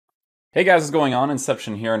Hey guys, what's going on?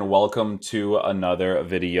 Inception here, and welcome to another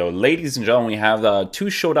video. Ladies and gentlemen, we have two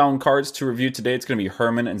Showdown cards to review today. It's going to be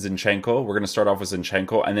Herman and Zinchenko. We're going to start off with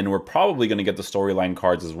Zinchenko, and then we're probably going to get the storyline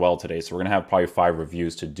cards as well today. So we're going to have probably 5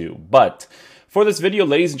 reviews to do. But for this video,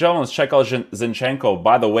 ladies and gentlemen, let's check out Zinchenko.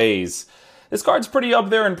 By the ways, this card's pretty up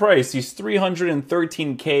there in price. He's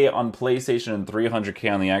 313k on PlayStation and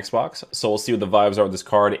 300k on the Xbox. So we'll see what the vibes are with this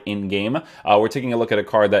card in-game. We're taking a look at a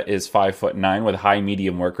card that is 5'9" with high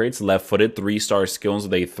medium work rates, left-footed, 3-star skills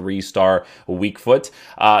with a 3-star weak foot.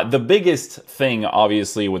 The biggest thing,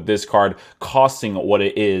 obviously, with this card costing what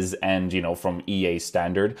it is, and, you know, from EA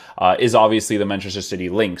standard, is obviously the Manchester City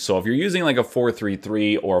link. So if you're using like a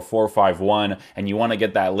 4-3-3 or a 4-5-1, and you want to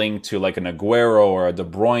get that link to like an Aguero or a De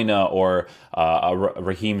Bruyne or a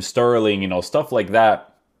Raheem Sterling, you know, stuff like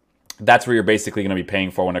that. That's where you're basically going to be paying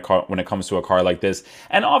for when it comes to a card like this.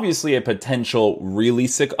 And obviously a potential really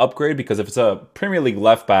sick upgrade, because if it's a Premier League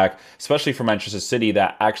left back, especially for Manchester City,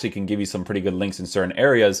 that actually can give you some pretty good links in certain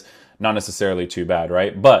areas, not necessarily too bad,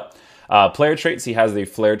 right? But player traits, he has the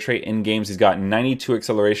flare trait in games. He's got 92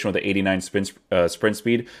 acceleration with an 89 sprint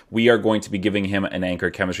speed. We are going to be giving him an anchor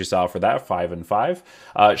chemistry style for that, 5 and 5.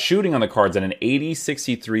 Shooting on the cards at an 80,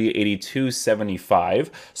 63, 82,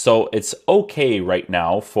 75. So it's okay right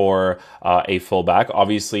now for a fullback.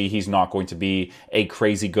 Obviously, he's not going to be a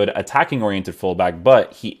crazy good attacking oriented fullback,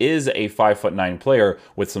 but he is a 5'9" player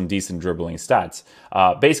with some decent dribbling stats.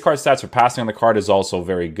 Base card stats for passing on the card is also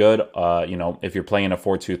very good. You know, if you're playing a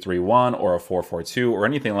 4-2-3-1 or a 4-4-2 or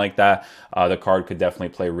anything like that, the card could definitely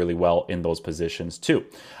play really well in those positions too.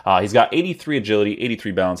 He's got 83 agility,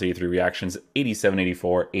 83 balance, 83 reactions, 87,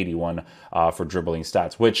 84, 81 for dribbling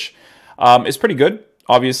stats, which is pretty good,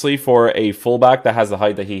 obviously, for a fullback that has the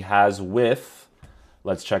height that he has with...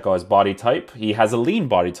 Let's check out his body type. He has a lean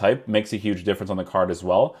body type, makes a huge difference on the card as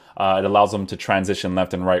well. It allows him to transition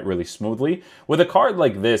left and right really smoothly. With a card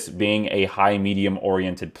like this being a high medium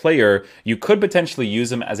oriented player, you could potentially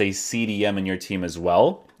use him as a CDM in your team as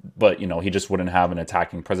well. But, you know, he just wouldn't have an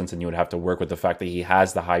attacking presence, and you would have to work with the fact that he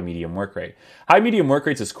has the high medium work rate. High medium work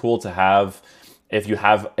rates is cool to have if you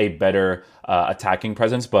have a better attacking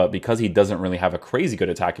presence, but because he doesn't really have a crazy good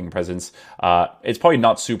attacking presence, it's probably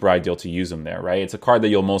not super ideal to use him there, right? It's a card that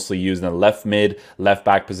you'll mostly use in the left mid, left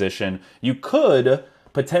back position. You could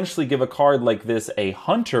potentially give a card like this a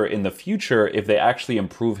hunter in the future if they actually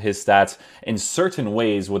improve his stats in certain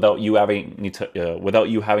ways without you having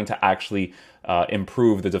to actually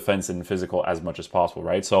improve the defense and physical as much as possible,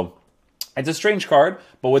 right? So it's a strange card,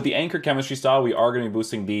 but with the anchor chemistry style, we are going to be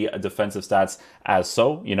boosting the defensive stats as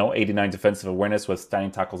so. You know, 89 defensive awareness with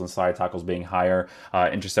standing tackles and side tackles being higher,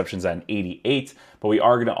 interceptions at an 88. But we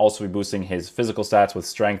are going to also be boosting his physical stats with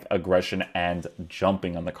strength, aggression, and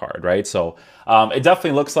jumping on the card, right? So it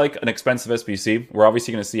definitely looks like an expensive SBC. We're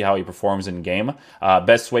obviously going to see how he performs in game.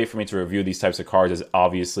 Best way for me to review these types of cards is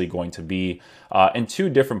obviously going to be in 2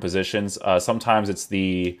 different positions. Sometimes it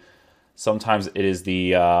is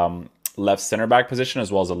the left center back position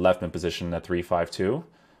as well as a left mid position in a 3-5-2.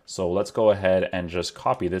 So let's go ahead and just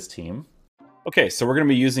copy this team. Okay, so we're going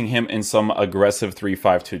to be using him in some aggressive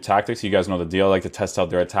 3-5-2 tactics. You guys know the deal. I like to test out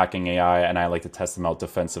their attacking AI, and I like to test them out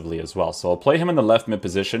defensively as well. So I'll play him in the left mid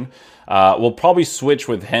position. We'll probably switch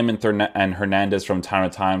with him and Hernandez from time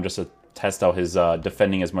to time just to test out his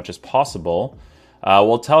defending as much as possible.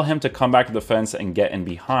 We'll tell him to come back to defense and get in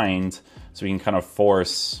behind so we can kind of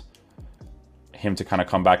force him to kind of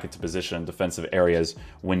come back into position in defensive areas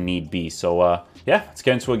when need be. So yeah, let's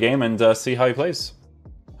get into a game and see how he plays.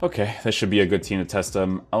 Okay, this should be a good team to test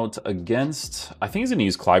him out against. I think he's going to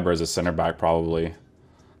use Kleiber as a center back probably.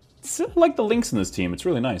 I like the links in this team. It's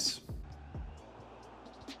really nice.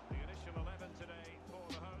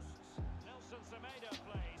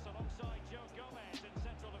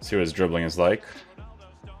 See what his dribbling is like.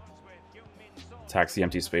 Attacks the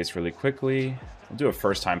empty space really quickly. I'll do a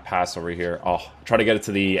first-time pass over here. Oh, try to get it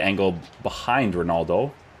to the angle behind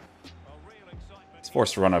Ronaldo. It's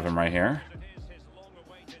forced to run of him right here.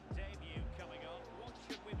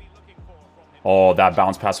 Oh, that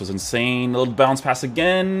bounce pass was insane. Little bounce pass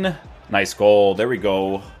again. Nice goal. There we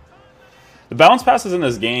go. The bounce passes in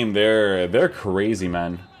this game, they're crazy,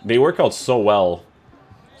 man. They work out so well.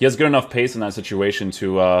 He has good enough pace in that situation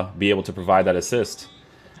to be able to provide that assist.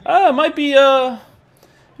 It might be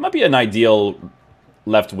an ideal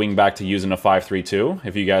left wing back to use in a 5-3-2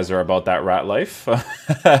 if you guys are about that rat life.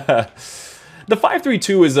 The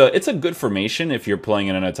 5-3-2 is it's a good formation if you're playing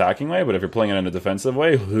in an attacking way, but if you're playing it in a defensive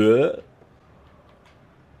way,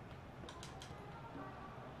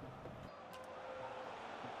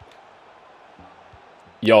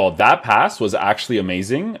 Yo, that pass was actually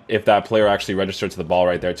amazing if that player actually registered to the ball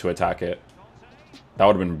right there to attack it. That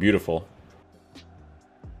would have been beautiful.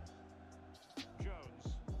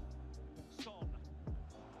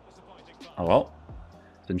 Oh well.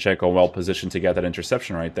 Zinchenko well positioned to get that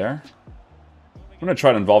interception right there. I'm going to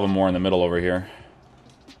try to involve him more in the middle over here.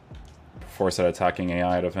 Force that attacking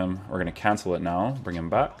AI out of him. We're going to cancel it now. Bring him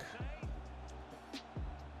back.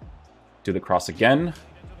 Do the cross again.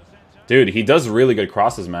 Dude, he does really good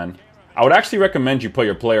crosses, man. I would actually recommend you put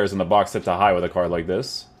your players in the box set to high with a card like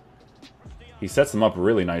this. He sets them up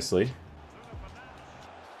really nicely.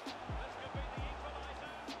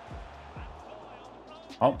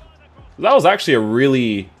 Oh, that was actually a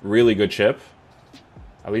really, really good chip.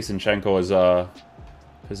 At least Zinchenko is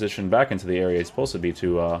positioned back into the area he's supposed to be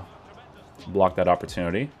to block that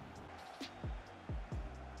opportunity.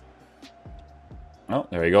 Oh,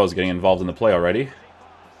 there he goes, getting involved in the play already.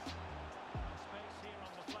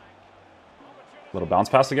 Little bounce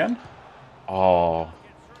pass again. Oh.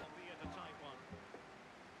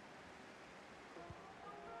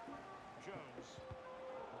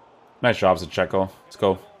 Nice job, Zinchenko. Let's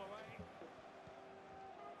go.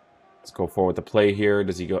 Let's go forward with the play here.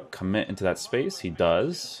 Does he go commit into that space? He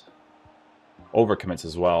does. Overcommits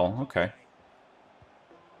as well. Okay.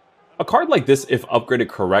 A card like this, if upgraded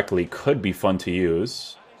correctly, could be fun to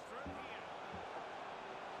use.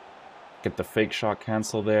 Get the fake shot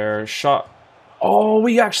cancel there. Shot. Oh,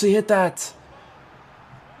 we actually hit that.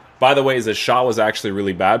 By the way, the shot was actually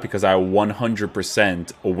really bad because I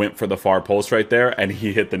 100% went for the far post right there, and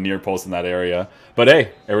he hit the near post in that area. But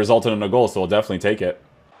hey, it resulted in a goal, so we'll definitely take it.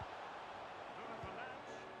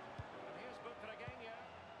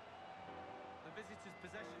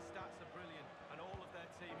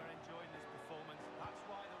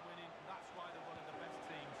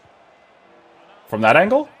 From that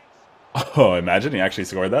angle? Oh, imagine he actually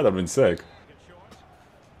scored that. That would have been sick.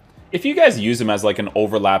 If you guys use him as like an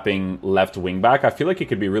overlapping left wing back, I feel like it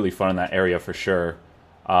could be really fun in that area for sure.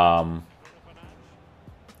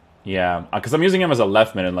 Yeah, because I'm using him as a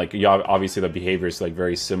left mid, and like obviously the behavior is like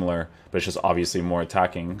very similar, but it's just obviously more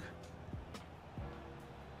attacking.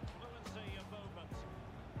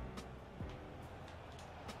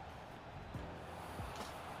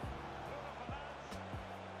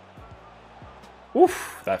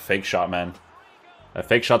 Oof, that fake shot, man. That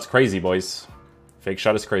fake shot's crazy, boys. Fake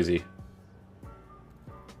shot is crazy.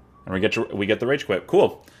 And we get the rage quit.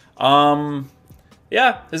 Cool.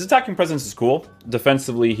 Yeah, his attacking presence is cool.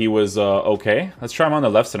 Defensively, he was okay. Let's try him on the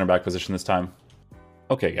left center back position this time.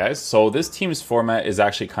 Okay, guys. So this team's format is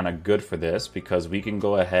actually kind of good for this because we can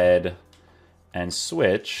go ahead and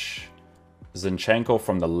switch Zinchenko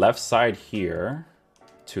from the left side here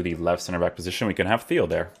to the left center back position. We can have Theo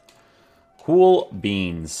there. Cool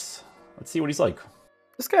beans. Let's see what he's like.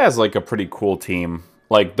 This guy has like a pretty cool team.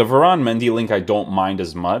 Like the Varane-Mendy link I don't mind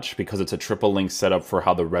as much because it's a triple link setup for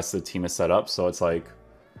how the rest of the team is set up. So it's like,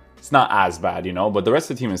 it's not as bad, you know, but the rest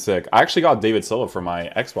of the team is sick. I actually got David Silva for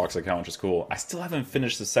my Xbox account, which is cool. I still haven't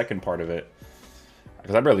finished the second part of it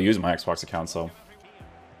because I barely use my Xbox account, so.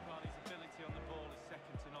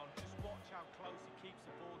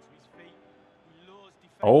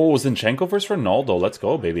 Oh, Zinchenko versus Ronaldo. Let's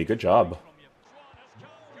go, baby. Good job.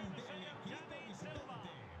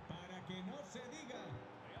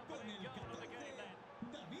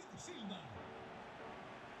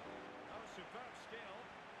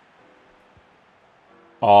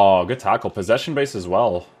 Oh, good tackle. Possession base as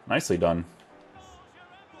well. Nicely done.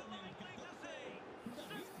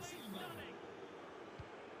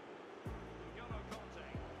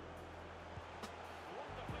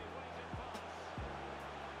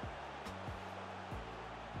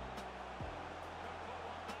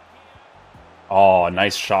 Oh,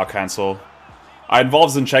 nice shot cancel. I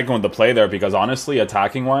involved Zinchenko in the play there because honestly,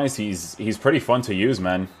 attacking-wise, he's pretty fun to use,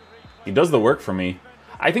 man. He does the work for me.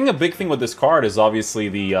 I think a big thing with this card is obviously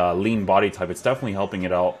the lean body type. It's definitely helping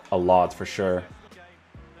it out a lot, for sure.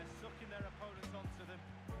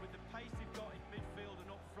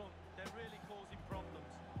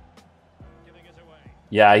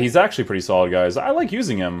 Yeah, he's actually pretty solid, guys. I like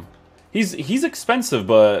using him. He's expensive,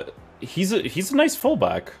 but he's a nice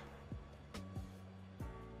fullback.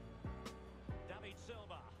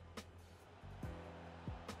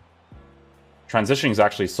 Transitioning is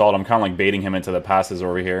actually solid. I'm kind of like baiting him into the passes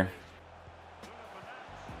over here.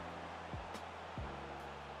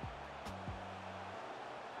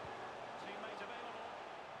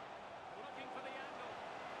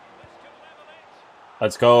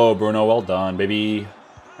 Let's go, Bruno. Well done, baby.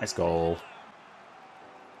 Nice goal.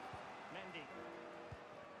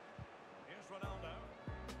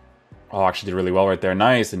 Oh, actually did really well right there.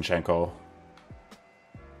 Nice, Zinchenko.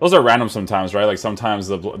 Those are random sometimes, right? Like sometimes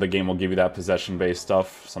the game will give you that possession-based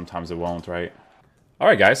stuff. Sometimes it won't, right?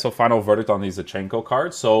 Alright guys, so final verdict on these Zinchenko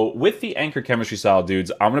cards. So with the Anchor Chemistry style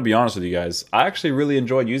dudes, I'm going to be honest with you guys, I actually really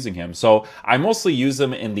enjoyed using him. So I mostly use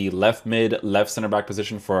him in the left mid, left center back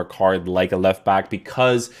position for a card like a left back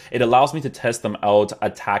because it allows me to test them out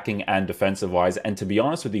attacking and defensive wise. And to be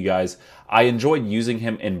honest with you guys, I enjoyed using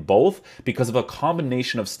him in both because of a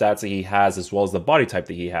combination of stats that he has as well as the body type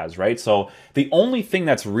that he has, right? So the only thing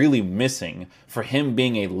that's really missing for him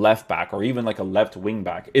being a left back or even like a left wing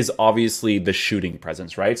back is obviously the shooting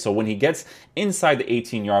presence, right? So when he gets inside the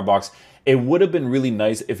 18-yard box, it would have been really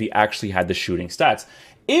nice if he actually had the shooting stats.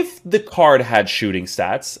 If the card had shooting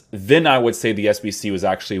stats, then I would say the SBC was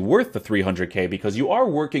actually worth the 300k because you are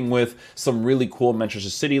working with some really cool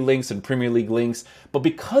Manchester City links and Premier League links. But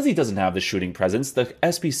because he doesn't have the shooting presence, the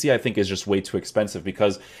SBC I think is just way too expensive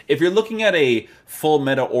because if you're looking at a full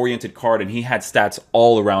meta-oriented card and he had stats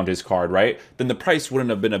all around his card, right, then the price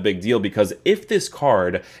wouldn't have been a big deal because if this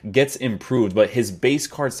card gets improved but his base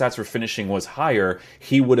card stats for finishing was higher,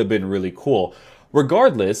 he would have been really cool.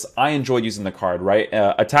 Regardless, I enjoyed using the card, right?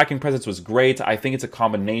 Attacking presence was great. I think it's a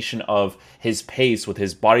combination of his pace with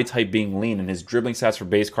his body type being lean and his dribbling stats for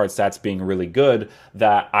base card stats being really good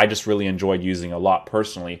that I just really enjoyed using a lot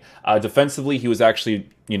personally. Defensively, he was actually,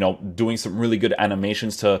 you know, doing some really good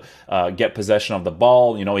animations to get possession of the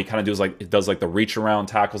ball. You know, he kind of does like the reach around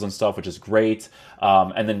tackles and stuff, which is great.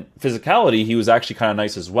 And then physicality, he was actually kind of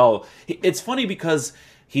nice as well. It's funny because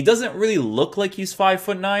he doesn't really look like he's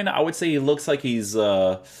 5'9". I would say he looks like he's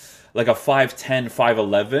like a 5'10",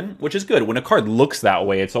 5'11", which is good. When a card looks that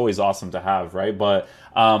way, it's always awesome to have, right? But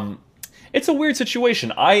it's a weird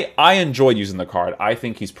situation. I enjoyed using the card. I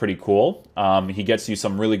think he's pretty cool. He gets you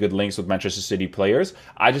some really good links with Manchester City players.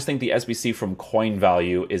 I just think the SBC from coin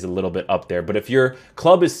value is a little bit up there. But if your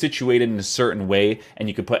club is situated in a certain way and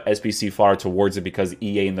you could put SBC far towards it because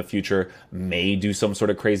EA in the future may do some sort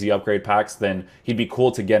of crazy upgrade packs, then he'd be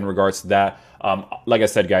cool to get in regards to that. Like I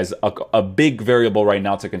said, guys, a big variable right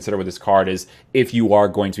now to consider with this card is if you are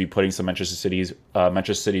going to be putting some Manchester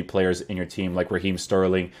City players in your team, like Raheem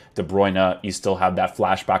Sterling, De Bruyne. You still have that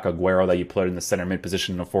flashback Aguero that you put in the center mid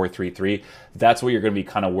position in a 4-3-3. That's what you're going to be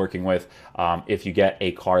kind of working with if you get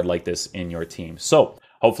a card like this in your team. So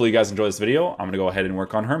hopefully you guys enjoy this video. I'm going to go ahead and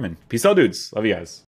work on Herman. Peace out, dudes. Love you guys.